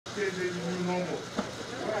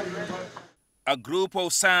A group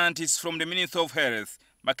of scientists from the Ministry of Health,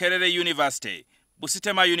 Makerere University,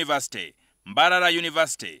 Busitema University, Mbarara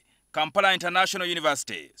University, Kampala International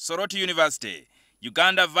University, Soroti University,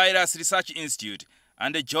 Uganda Virus Research Institute,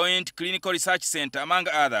 and the Joint Clinical Research Center, among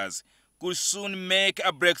others, could soon make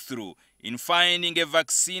a breakthrough in finding a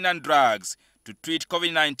vaccine and drugs to treat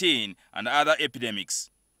COVID-19 and other epidemics.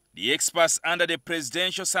 The experts under the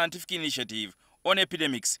Presidential Scientific Initiative on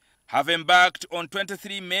Epidemics have embarked on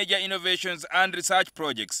 23 major innovations and research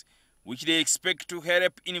projects which they expect to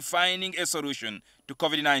help in finding a solution to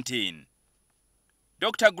COVID-19.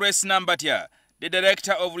 Dr. Grace Nambatia, the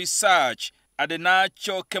Director of Research at the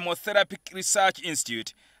Natural Chemotherapy Research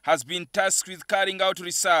Institute, has been tasked with carrying out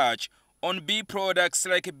research on bee products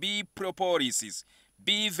like bee propolis,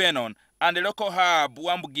 bee venom, and the local herb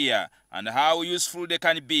wambugia, and how useful they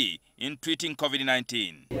can be in treating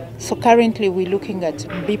COVID-19. So currently we're looking at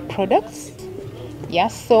bee products.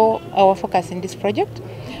 Yes, so our focus in this project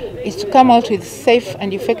is to come out with safe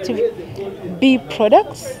and effective bee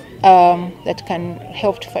products that can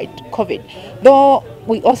help to fight COVID. Though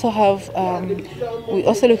we also have, we're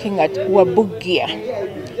also looking at wambugia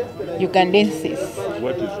ugandensis.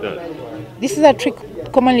 What is that? This is a tree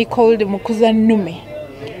commonly called mukuza nume.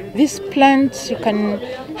 This plant you can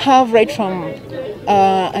have right from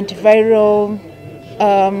antiviral,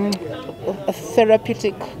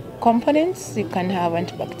 therapeutic components. You can have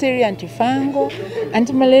antibacterial, antifungal,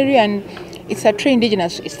 anti-malaria, and it's a tree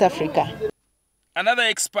indigenous to East Africa. Another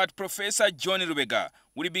expert, Professor John Rubega,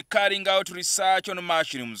 will be carrying out research on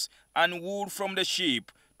mushrooms and wool from the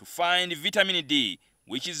sheep to find vitamin D,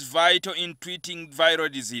 which is vital in treating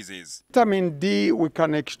viral diseases. Vitamin D, we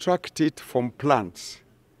can extract it from plants.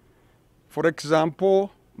 For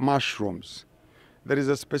example, mushrooms. There is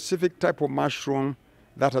a specific type of mushroom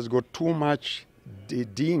that has got too much D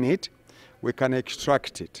in it. We can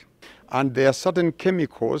extract it. And there are certain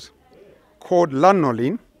chemicals called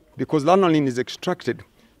lanolin, because lanolin is extracted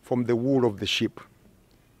from the wool of the sheep.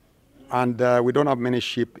 And we don't have many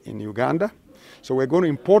sheep in Uganda. So we're going to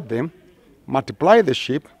import them, multiply the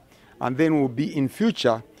sheep, and then we'll be in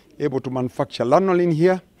future able to manufacture lanolin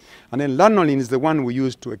here. And then lanolin is the one we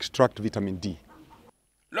use to extract vitamin D.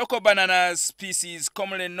 Local banana species,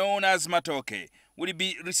 commonly known as matoke, will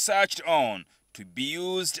be researched on to be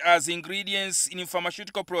used as ingredients in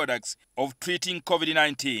pharmaceutical products of treating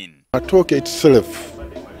COVID-19. Matoke itself,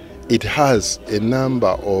 it has a number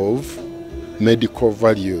of medical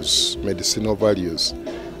values, medicinal values.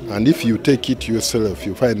 And if you take it yourself,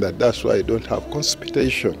 you find that that's why you don't have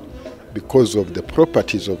constipation, because of the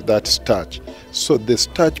properties of that starch. So the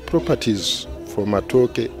starch properties for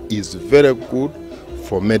matoke is very good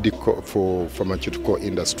for pharmaceutical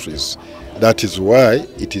industries. That is why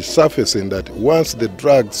it is surfacing that once the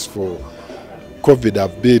drugs for COVID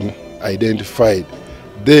have been identified,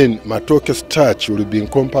 then matoke starch will be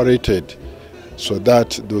incorporated so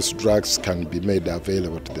that those drugs can be made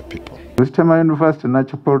available to the people. Busitema University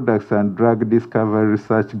Natural Products and Drug Discovery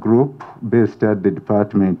Research Group, based at the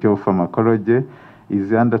Department of Pharmacology,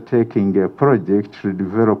 is undertaking a project to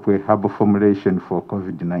develop a herbal formulation for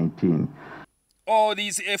COVID-19. All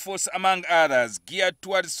these efforts, among others, geared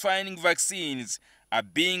towards finding vaccines, are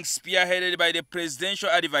being spearheaded by the Presidential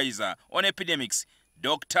Advisor on Epidemics,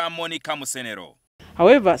 Dr. Monica Musenero.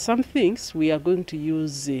 However, some things we are going to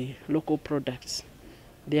use local products.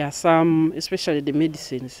 There are some, especially the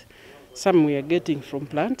medicines, some we are getting from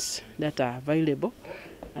plants that are available,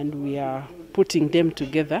 and we are putting them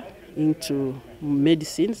together into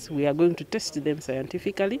medicines. We are going to test them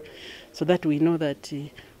scientifically so that we know that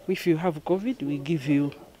if you have COVID, we give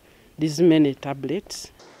you these many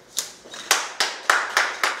tablets.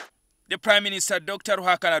 The Prime Minister, Dr.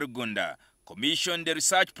 Uganda, commissioned the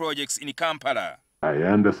research projects in Kampala. I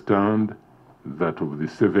understand that of the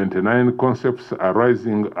 79 concepts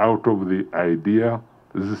arising out of the idea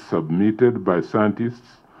submitted by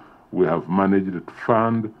scientists, we have managed to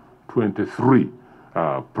fund 23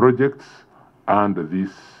 projects under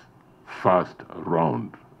this first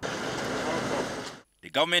round. The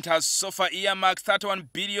government has so far earmarked 31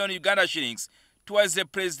 billion Uganda shillings towards the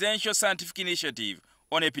Presidential Scientific Initiative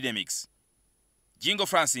on Epidemics. Jingo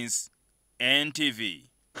Francis, NTV.